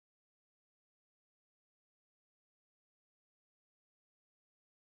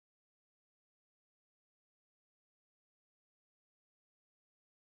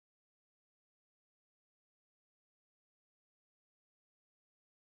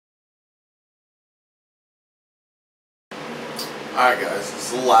Alright guys,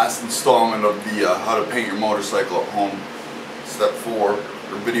 this is the last installment of the how to paint your motorcycle at home, step 4, or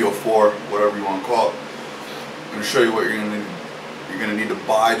video 4, whatever you want to call it. I'm going to show you what you're going to need to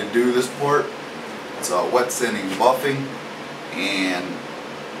buy to do this part. It's wet sanding and buffing, and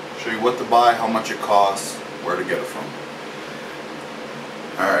show you what to buy, how much it costs, where to get it from.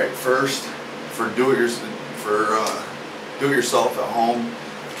 Alright, first, for do it yourself at home,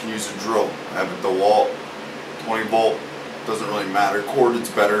 you can use a drill. I have a DeWalt 20 volt. Doesn't really matter. Corded's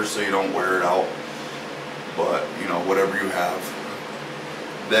better so you don't wear it out, but you know, whatever you have.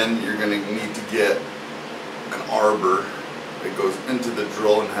 Then you're going to need to get an arbor that goes into the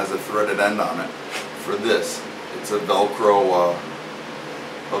drill and has a threaded end on it. For this, it's a Velcro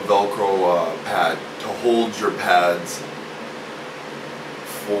pad to hold your pads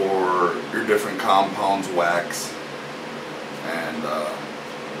for your different compounds, wax, and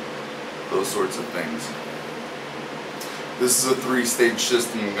those sorts of things. This is a 3-stage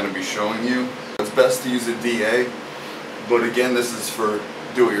system I'm going to be showing you. It's best to use a DA, but again, this is for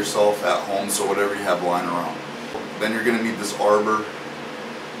do-it-yourself at home, so whatever you have lying around. Then you're going to need this arbor.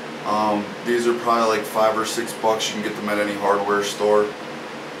 These are probably like $5 or $6. You can get them at any hardware store.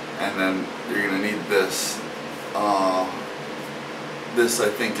 And then you're going to need this. This I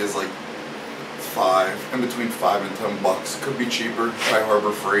think is like in between $5 and $10. Could be cheaper. Try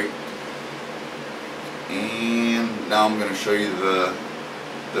Harbor Freight. And now I'm going to show you the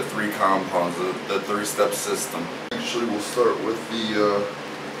 3 compounds, the 3-step system. Actually, we'll start with the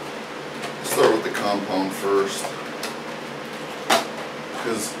compound first,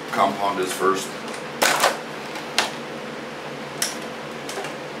 because compound is first.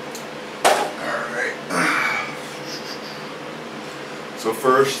 Alright. So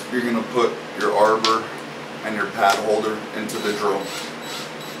first, you're going to put your arbor and your pad holder into the drill,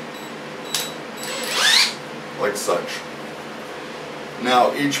 like such.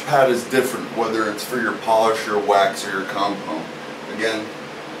 Now each pad is different, whether it's for your polish, your wax, or your compound. Again,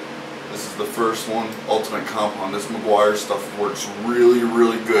 this is the first one, Ultimate Compound. This McGuire stuff works really,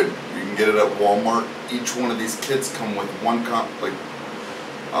 really good. You can get it at Walmart. Each one of these kits come with one compound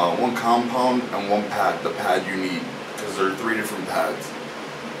and one pad, the pad you need, because there are 3 different pads.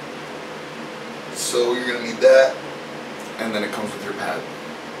 So you're going to need that, and then it comes with your pad.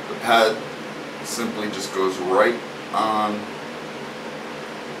 The pad simply just goes right on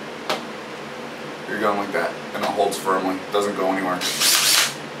your gun like that, and it holds firmly, doesn't go anywhere.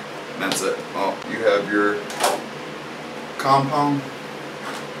 And that's it. Well, you have your compound,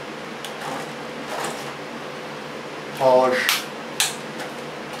 polish,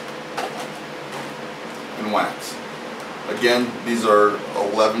 and wax. Again, these are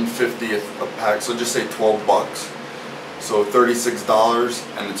 $11.50 a pack, so just say $12. So $36,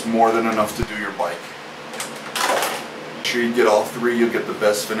 and it's more than enough to do your bike. Make sure you get all 3, you'll get the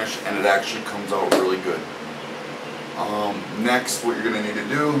best finish, and it actually comes out really good. Next, what you're going to need to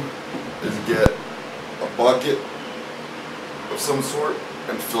do is get a bucket of some sort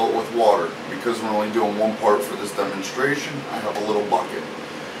and fill it with water. Because we're only doing one part for this demonstration, I have a little bucket.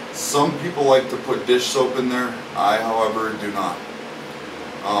 Some people like to put dish soap in there. I, however, do not.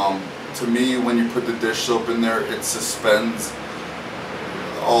 To me, when you put the dish soap in there, it suspends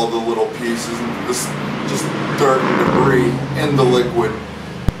all the little pieces and just dirt and debris in the liquid,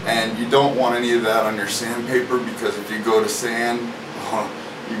 and you don't want any of that on your sandpaper, because if you go to sand,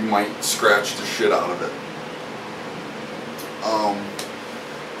 you might scratch the shit out of it.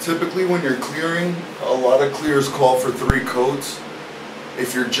 Typically when you're clearing, a lot of clears call for 3 coats.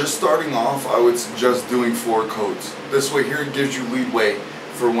 If you're just starting off, I would suggest doing 4 coats. This way here, it gives you leadway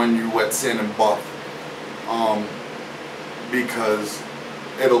for when you wet sand and buff, because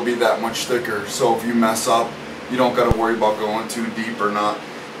it'll be that much thicker. So if you mess up, you don't got to worry about going too deep or not.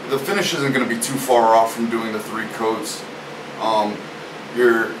 The finish isn't going to be too far off from doing the 3 coats.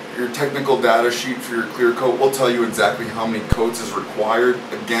 Your technical data sheet for your clear coat will tell you exactly how many coats is required.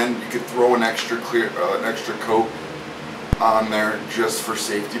 Again, you could throw an extra coat on there just for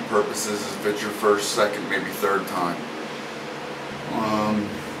safety purposes if it's your first, second, maybe third time.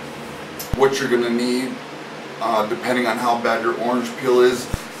 What you're going to need, depending on how bad your orange peel is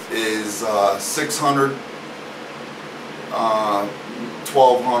 600,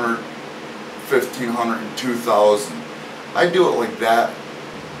 1200, 1500, and 2000. I do it like that.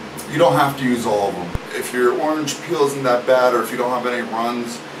 You don't have to use all of them. If your orange peel isn't that bad, or if you don't have any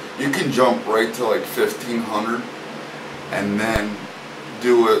runs, you can jump right to like 1500 and then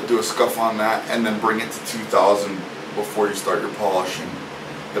do a scuff on that, and then bring it to 2000 before you start your polishing.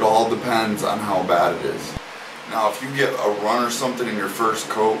 It all depends on how bad it is. Now if you get a run or something in your first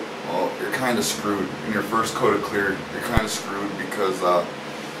coat, well, you're kind of screwed. In your first coat of clear, you're kind of screwed because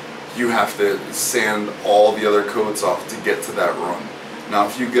you have to sand all the other coats off to get to that run. Now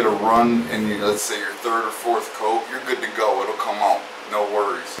if you get a run in, let's say your third or fourth coat, you're good to go. It'll come out, no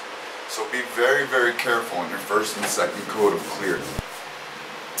worries. So be very, very careful in your first and second coat of clear.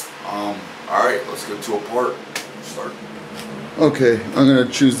 Alright, let's get to a part. Start. Okay, I'm going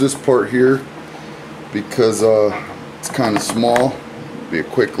to choose this part here because it's kind of small. It'll be a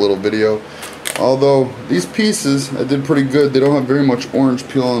quick little video. Although these pieces, I did pretty good. They don't have very much orange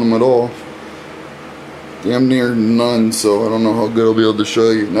peel on them at all. Damn near none, so I don't know how good I'll be able to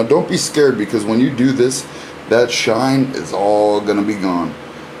show you. Now don't be scared because when you do this, that shine is all going to be gone.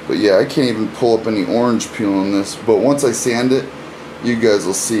 But yeah, I can't even pull up any orange peel on this. But once I sand it, you guys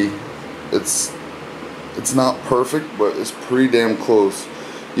will see. It's not perfect, but it's pretty damn close.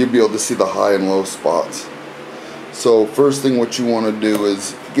 You'll be able to see the high and low spots. So first thing what you want to do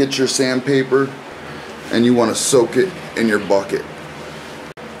is get your sandpaper and you want to soak it in your bucket.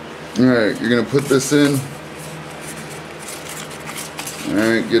 Alright, you're going to put this in.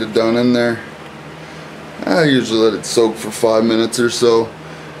 Alright, get it down in there. I usually let it soak for 5 minutes or so.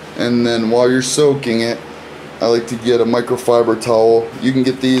 And then while you're soaking it, I like to get a microfiber towel. You can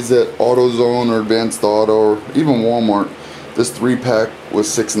get these at AutoZone or Advanced Auto or even Walmart. This 3-pack was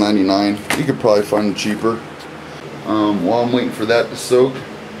 $6.99. You could probably find them cheaper. While I'm waiting for that to soak,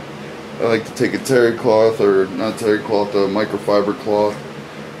 I like to take a terry cloth, or not terry cloth, a microfiber cloth,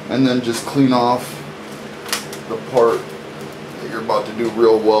 and then just clean off the part that you're about to do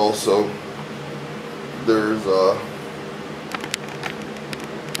real well, so there's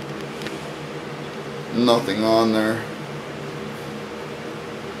nothing on there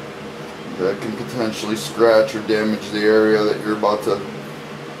that can potentially scratch or damage the area that you're about to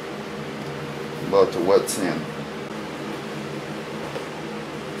wet sand.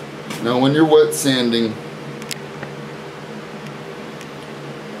 Now when you're wet sanding,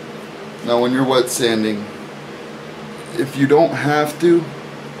 if you don't have to,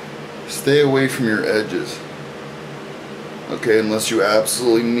 stay away from your edges. Okay, unless you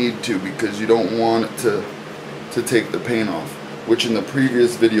absolutely need to, because you don't want it to take the paint off. Which in the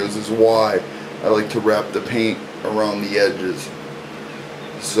previous videos is why I like to wrap the paint around the edges.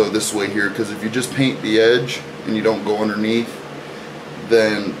 So this way here, because if you just paint the edge and you don't go underneath,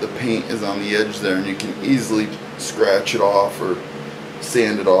 then the paint is on the edge there and you can easily scratch it off or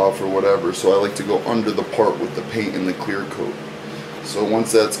sand it off or whatever. So I like to go under the part with the paint and the clear coat. So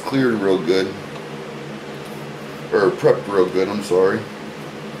once that's cleared real good, or prepped real good, I'm sorry,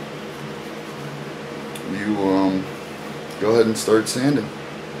 you go ahead and start sanding.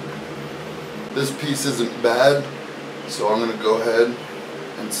 This piece isn't bad, so I'm going to go ahead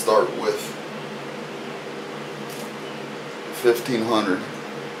and start with 1500.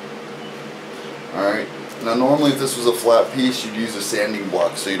 Alright, now normally if this was a flat piece you'd use a sanding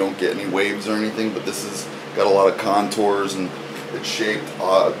block so you don't get any waves or anything, but this has got a lot of contours and it's shaped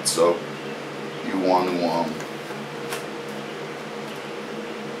odd, so you want to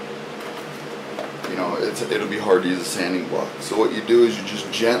it'll be hard to use a sanding block. So what you do is you just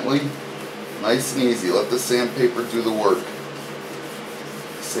gently, nice and easy, let the sandpaper do the work.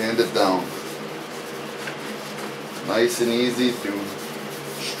 Sand it down. Nice and easy, do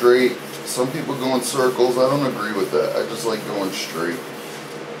straight. Some people go in circles. I don't agree with that. I just like going straight.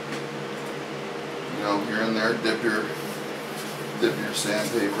 You know, here and there, dip your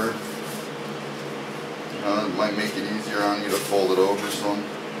sandpaper. You know, it might make it easier on you to fold it over some.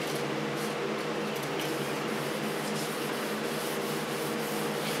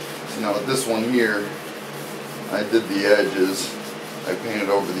 Now with this one here, I did the edges. I painted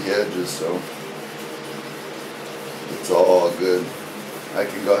over the edges, so it's all good. I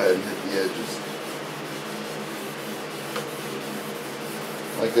can go ahead and hit the edges.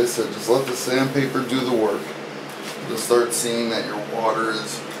 Like I said, just let the sandpaper do the work. You'll start seeing that your water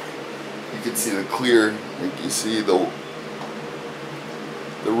is, you can see the clear, like you see the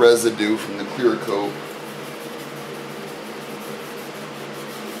residue from the clear coat.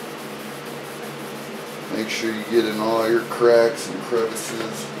 Make sure you get in all your cracks and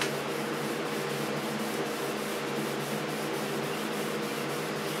crevices.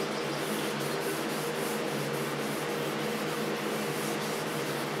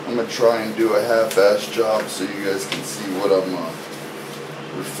 I'm going to try and do a half-assed job so you guys can see what I'm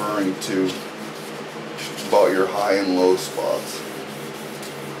referring to about your high and low spots.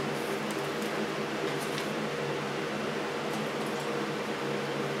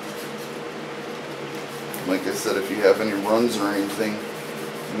 Like I said, if you have any runs or anything,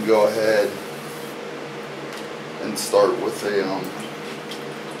 you can go ahead and start with a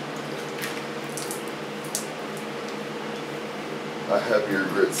heavier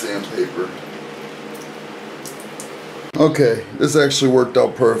grit sandpaper. Okay, this actually worked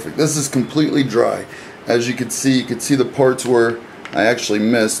out perfect. This is completely dry. As you can see the parts where I actually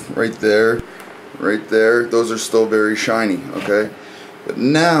missed right there, right there. Those are still very shiny, okay? But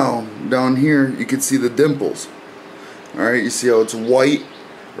now, down here, you can see the dimples. Alright, you see how it's white?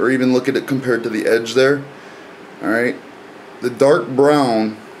 Or even look at it compared to the edge there. Alright, the dark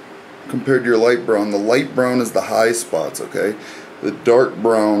brown compared to your light brown, the light brown is the high spots, okay? The dark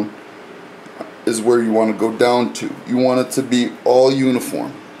brown is where you want to go down to. You want it to be all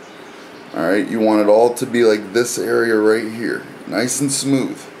uniform. Alright, you want it all to be like this area right here. Nice and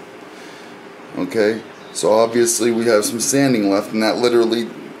smooth. Okay, so obviously we have some sanding left, and that literally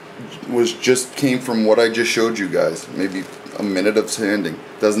came from what I just showed you guys. Maybe a minute of sanding.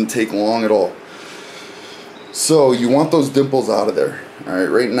 Doesn't take long at all. So you want those dimples out of there. Alright,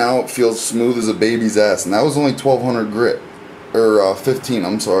 right now it feels smooth as a baby's ass, and that was only 1200 grit. Or 15,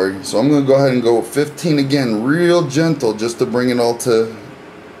 I'm sorry. So I'm going to go ahead and go 15 again, real gentle, just to bring it all to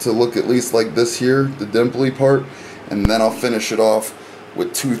look at least like this here, the dimply part, and then I'll finish it off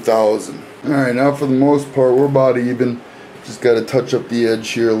with 2000. Alright, now for the most part we're about even. Just got to touch up the edge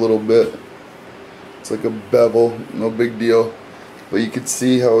here a little bit. It's like a bevel, no big deal. But you can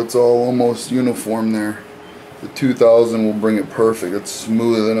see how it's all almost uniform there. The 2000 will bring it perfect. It's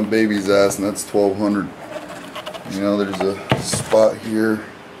smoother than a baby's ass, and that's 1200. You know, there's a spot here,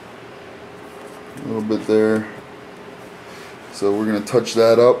 a little bit there. So we're going to touch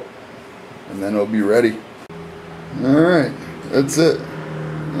that up, and then it'll be ready. Alright, that's it.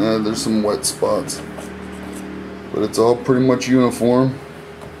 There's some wet spots, but it's all pretty much uniform.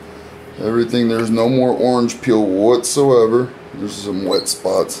 Everything, there's no more orange peel whatsoever. There's some wet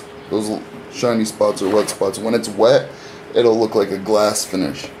spots. Those shiny spots are wet spots. When it's wet, it'll look like a glass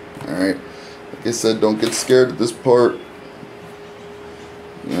finish. Alright. Like I said, don't get scared at this part.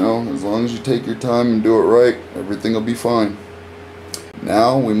 You know, as long as you take your time and do it right, everything will be fine.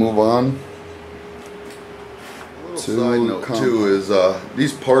 Now we move on to side note too is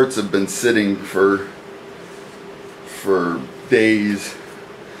these parts have been sitting for days.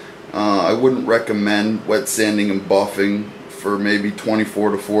 I wouldn't recommend wet sanding and buffing for maybe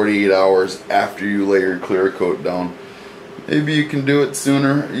 24 to 48 hours after you lay your clear coat down. Maybe you can do it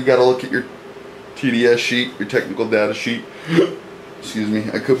sooner. You got to look at your TDS sheet, your technical data sheet. Excuse me,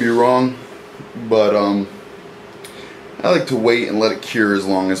 I could be wrong, but I like to wait and let it cure as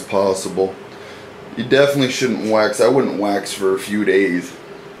long as possible. You definitely shouldn't wax. I wouldn't wax for a few days.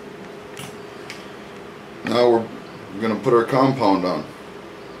 Now we're going to put our compound on.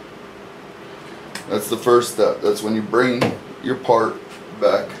 That's the first step. That's when you bring your part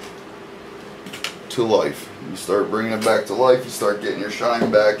back to life. You start bringing it back to life, you start getting your shine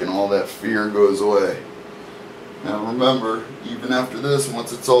back, and all that fear goes away. Now remember, even after this,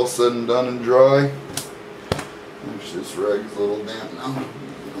 once it's all said and done and dry, actually this rag is a little damp now.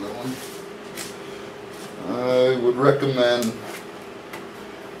 Another one. I would recommend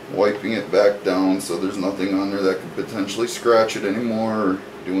wiping it back down so there's nothing on there that could potentially scratch it anymore or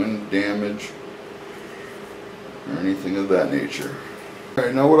do any damage or anything of that nature.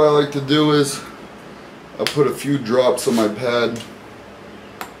 Alright, now what I like to do is I'll put a few drops on my pad.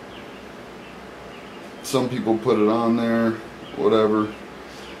 Some people put it on there, whatever.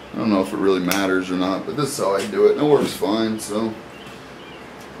 I don't know if it really matters or not, but this is how I do it, and it works fine. So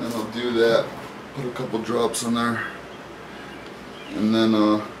then I'll do that, put a couple drops on there, and then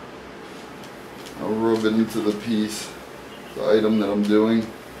I'll rub it into the piece, the item that I'm doing.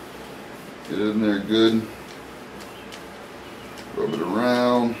 Get it in there good. Rub it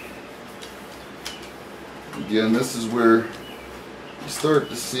around. Again, this is where you start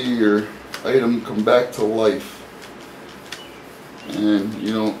to see your item come back to life, and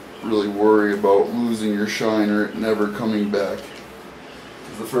you don't really worry about losing your shine or it never coming back.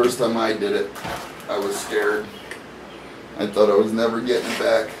 The first time I did it, I was scared. I thought I was never getting it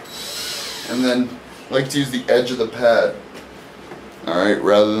back. And then I like to use the edge of the pad, alright,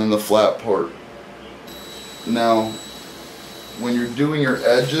 rather than the flat part. Now, when you're doing your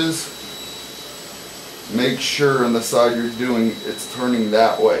edges, make sure on the side you're doing it's turning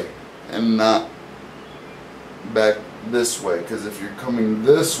that way and not back this way, because if you're coming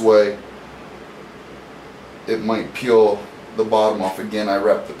this way it might peel the bottom off. Again, I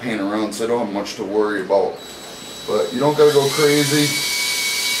wrap the paint around so I don't have much to worry about, but you don't gotta go crazy,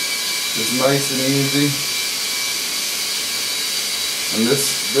 just nice and easy. And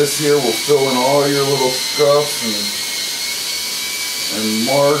this here will fill in all your little scuffs and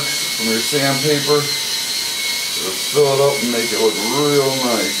marks from your sandpaper. It'll fill it up and make it look real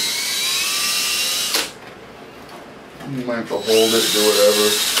nice. You might have to hold it, do whatever.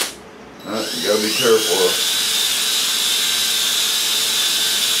 You gotta be careful though.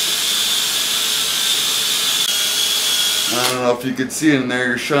 I don't know if you could see it in there,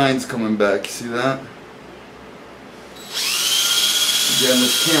 your shine's coming back. You see that? Again,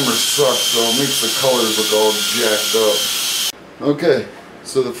 this camera sucks, so it makes the colors look all jacked up. Okay,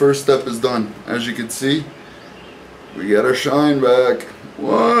 so the first step is done. As you can see, we got our shine back.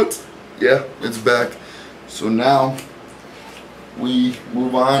 What? Yeah, it's back. So now we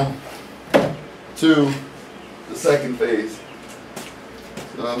move on to the second phase.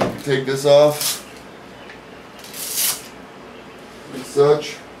 So take this off like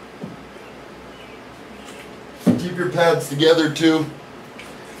such. Keep your pads together too,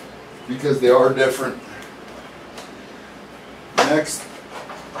 because they are different. Next,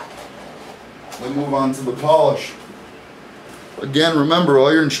 we move on to the polish. Again, remember,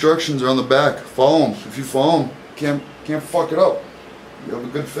 all your instructions are on the back. Follow them. If you follow them, can't fuck it up. You have a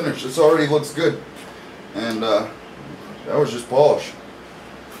good finish. This already looks good, and that was just polish.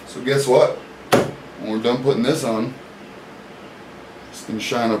 So guess what? When we're done putting this on, it's gonna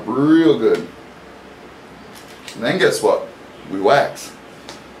shine up real good. And then guess what? We wax,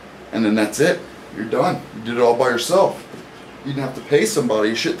 and then that's it. You're done. You did it all by yourself. You didn't have to pay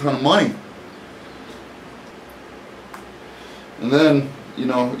somebody a shit ton of money. And then, you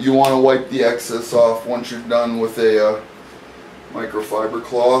know, you want to wipe the excess off once you're done with a microfiber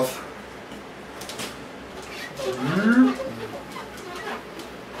cloth.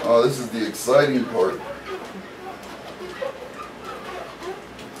 Oh, this is the exciting part.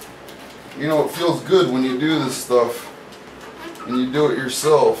 You know, it feels good when you do this stuff and you do it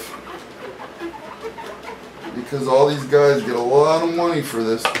yourself, because all these guys get a lot of money for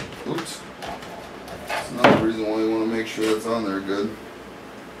this. Oops. That's another reason why you want to make sure it's on there good.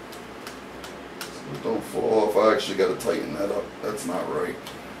 So it don't fall off. I actually got to tighten that up. That's not right.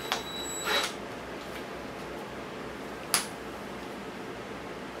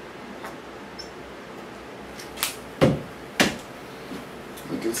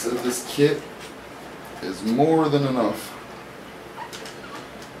 Like I said, this kit is more than enough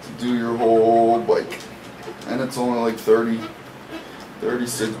to do your whole bike. And it's only like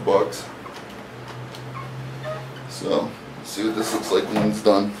 36 bucks. So, let's see what this looks like when it's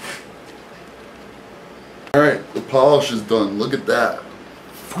done. Alright, the polish is done. Look at that.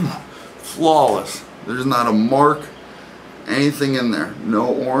 Flawless. There's not a mark, anything in there.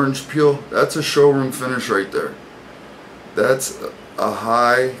 No orange peel. That's a showroom finish right there. That's a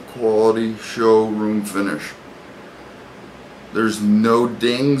high quality showroom finish. There's no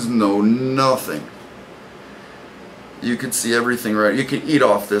dings, no nothing. You can see everything right. You can eat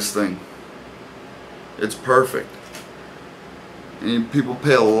off this thing. It's perfect. And people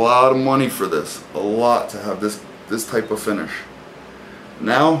pay a lot of money for this. A lot to have this type of finish.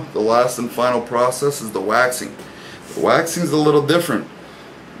 Now, the last and final process is the waxing. The waxing is a little different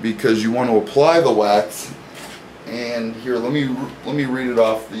because you want to apply the wax. And here, let me read it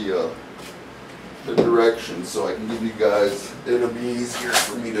off the directions so I can give you guys. It'll be easier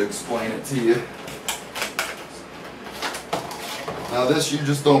for me to explain it to you. Now this you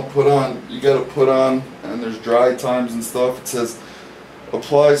just don't put on, you gotta put on, and there's dry times and stuff. It says,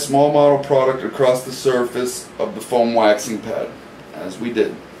 apply small model product across the surface of the foam waxing pad, as we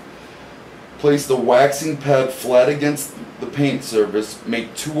did. Place the waxing pad flat against the paint surface.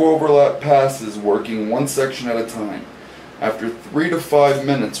 Make 2 overlap passes working one section at a time. After 3 to 5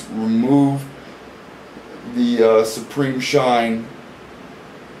 minutes, remove the Supreme Shine,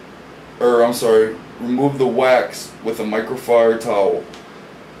 remove the wax with a microfiber towel.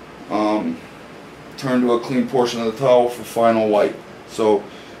 Turn to a clean portion of the towel for final wipe. So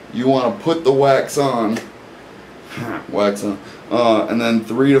you want to put the wax on, and then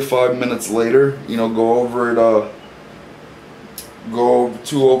 3 to 5 minutes later, you know, go over it. Go over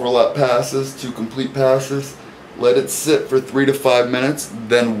 2 overlap passes, 2 complete passes. Let it sit for 3 to 5 minutes.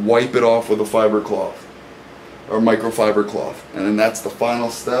 Then wipe it off with a fiber cloth or microfiber cloth, and then that's the final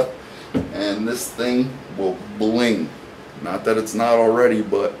step. And this thing will bling. Not that it's not already,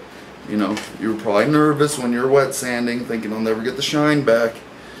 but you know, you were probably nervous when you're wet sanding, thinking I'll never get the shine back,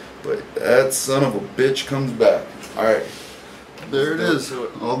 but that son of a bitch comes back. Alright, there it is,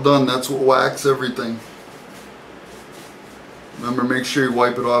 all done. That's what wax everything. Remember, make sure you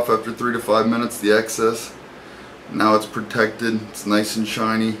wipe it off after 3 to 5 minutes, the excess. Now it's protected, it's nice and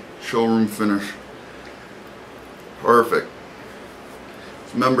shiny, showroom finish. Perfect.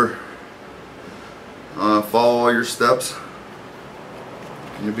 Remember, follow all your steps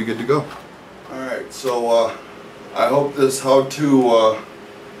and you'll be good to go. Alright, so I hope this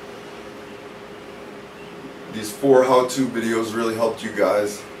these 4 how-to videos really helped you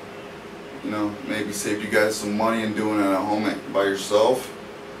guys. You know, maybe saved you guys some money in doing it at home by yourself,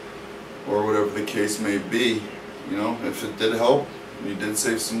 or whatever the case may be. You know, if it did help, you did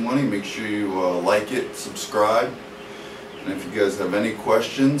save some money, make sure you like it, subscribe, and if you guys have any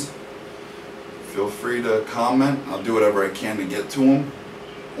questions, feel free to comment. I'll do whatever I can to get to them,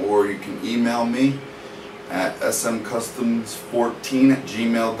 or you can email me at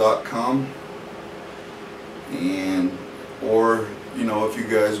smcustoms14@gmail.com. And or you know, if you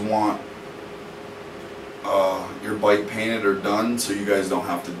guys want your bike painted or done so you guys don't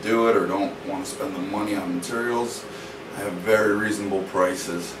have to do it or don't want to spend the money on materials, I have very reasonable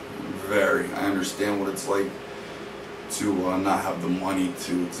prices. I understand what it's like to not have the money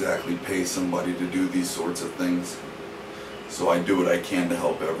to exactly pay somebody to do these sorts of things, so I do what I can to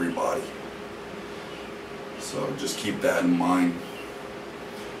help everybody. So just keep that in mind.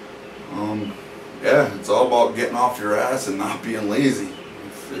 Yeah, it's all about getting off your ass and not being lazy.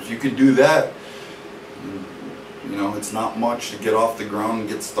 If you can do that, you know, it's not much to get off the ground and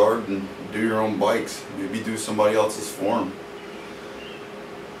get started and do your own bikes. Maybe do somebody else's for them.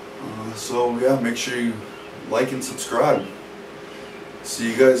 So yeah, make sure you like and subscribe.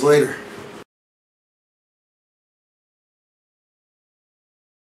 See you guys later.